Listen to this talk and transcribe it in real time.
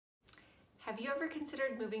Have you ever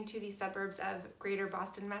considered moving to the suburbs of Greater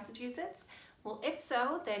Boston, Massachusetts? Well, if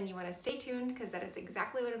so, then you want to stay tuned because that is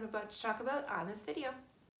exactly what I'm about to talk about on this video.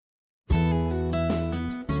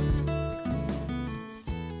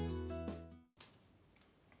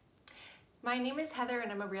 My name is Heather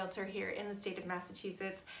and I'm a realtor here in the state of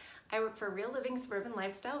Massachusetts. I work for Real Living Suburban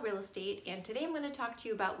Lifestyle Real Estate, and today I'm going to talk to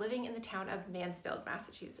you about living in the town of Mansfield,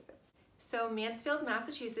 Massachusetts. So Mansfield,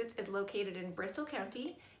 Massachusetts is located in Bristol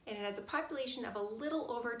County, and it has a population of a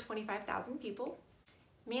little over 25,000 people.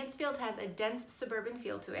 Mansfield has a dense suburban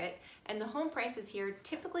feel to it, and the home prices here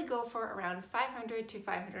typically go for around $500,000 to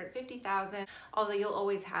 $550,000, although you'll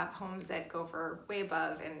always have homes that go for way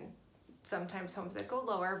above and sometimes homes that go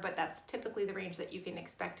lower, but that's typically the range that you can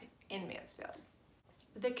expect in Mansfield.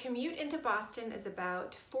 The commute into Boston is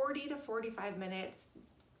about 40 to 45 minutes,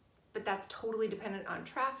 but that's totally dependent on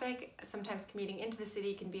traffic. Sometimes commuting into the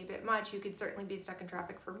city can be a bit much. You could certainly be stuck in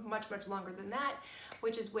traffic for much longer than that,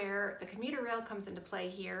 which is where the commuter rail comes into play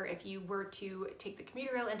here. If you were to take the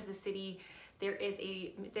commuter rail into the city,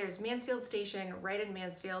 there's Mansfield Station right in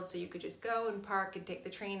Mansfield, so you could just go and park and take the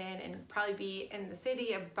train in and probably be in the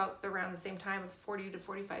city about around the same time of 40 to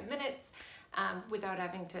 45 minutes without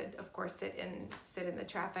having to, of course, sit in the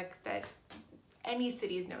traffic that any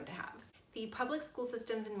city is known to have. The public school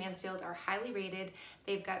systems in Mansfield are highly rated.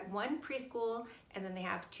 They've got one preschool, and then they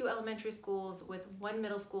have 2 elementary schools with 1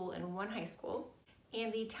 middle school and 1 high school.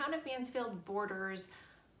 And the town of Mansfield borders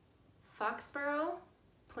Foxborough,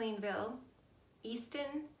 Plainville,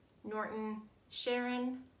 Easton, Norton,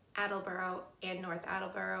 Sharon, Attleboro, and North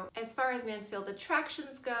Attleboro. As far as Mansfield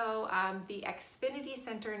attractions go, the Xfinity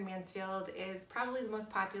Center in Mansfield is probably the most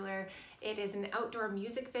popular. It is an outdoor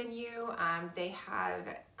music venue. They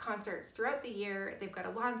have concerts throughout the year. They've got a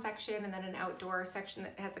lawn section and then an outdoor section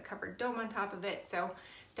that has a covered dome on top of it. So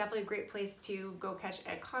definitely a great place to go catch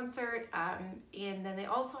a concert. And then they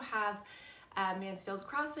also have Mansfield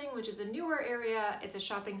Crossing, which is a newer area. It's a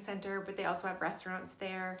shopping center, but they also have restaurants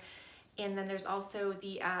there. And then there's also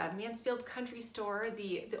the Mansfield Country Store,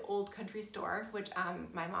 the old country store, which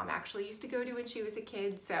my mom actually used to go to when she was a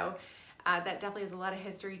kid. So that definitely has a lot of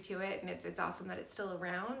history to it, and it's awesome that it's still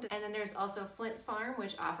around. And then there's also Flint Farm,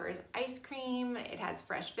 which offers ice cream. It has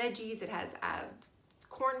fresh veggies. It has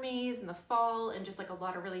corn maze in the fall, and just like a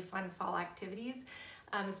lot of really fun fall activities,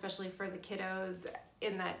 especially for the kiddos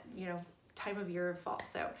in that time of year of fall.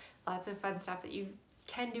 So lots of fun stuff that you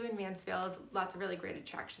can do in Mansfield, lots of really great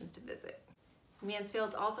attractions to visit.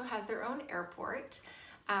 Mansfield also has their own airport,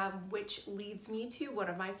 which leads me to one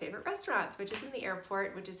of my favorite restaurants, which is in the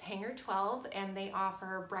airport, which is Hangar 12, and they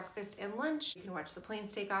offer breakfast and lunch. You can watch the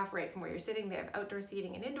planes take off right from where you're sitting. They have outdoor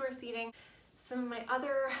seating and indoor seating. Some of my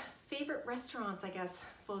other favorite restaurants, I guess,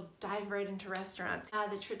 we'll dive right into restaurants.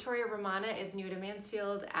 The Trattoria Romana is new to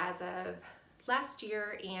Mansfield as of last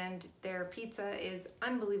year, and their pizza is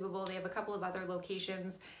unbelievable. They have a couple of other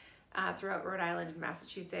locations throughout Rhode Island and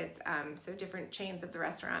Massachusetts, so different chains of the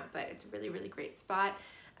restaurant, but it's a really great spot.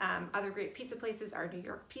 Other great pizza places are New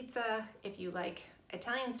York Pizza. If you like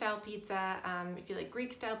Italian style pizza, if you like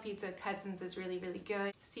Greek style pizza, Cousins is really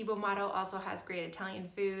good. Cibo Matto also has great Italian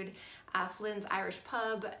food. Flynn's Irish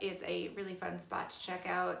Pub is a really fun spot to check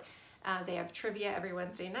out. They have trivia every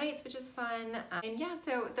Wednesday nights, which is fun. And yeah,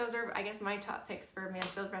 so those are, I guess, my top picks for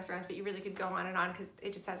Mansfield restaurants, but you really could go on and on because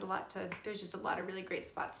it just has there's just a lot of really great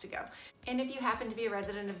spots to go. And if you happen to be a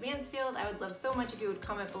resident of Mansfield, I would love so much if you would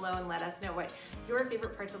comment below and let us know what your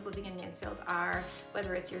favorite parts of living in Mansfield are,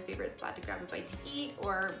 whether it's your favorite spot to grab a bite to eat,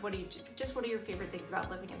 or what are your favorite things about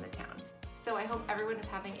living in the town. So I hope everyone is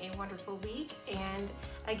having a wonderful week, and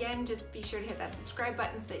again, just be sure to hit that subscribe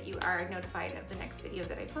button so that you are notified of the next video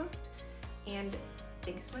that I post. And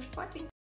thanks so much for watching.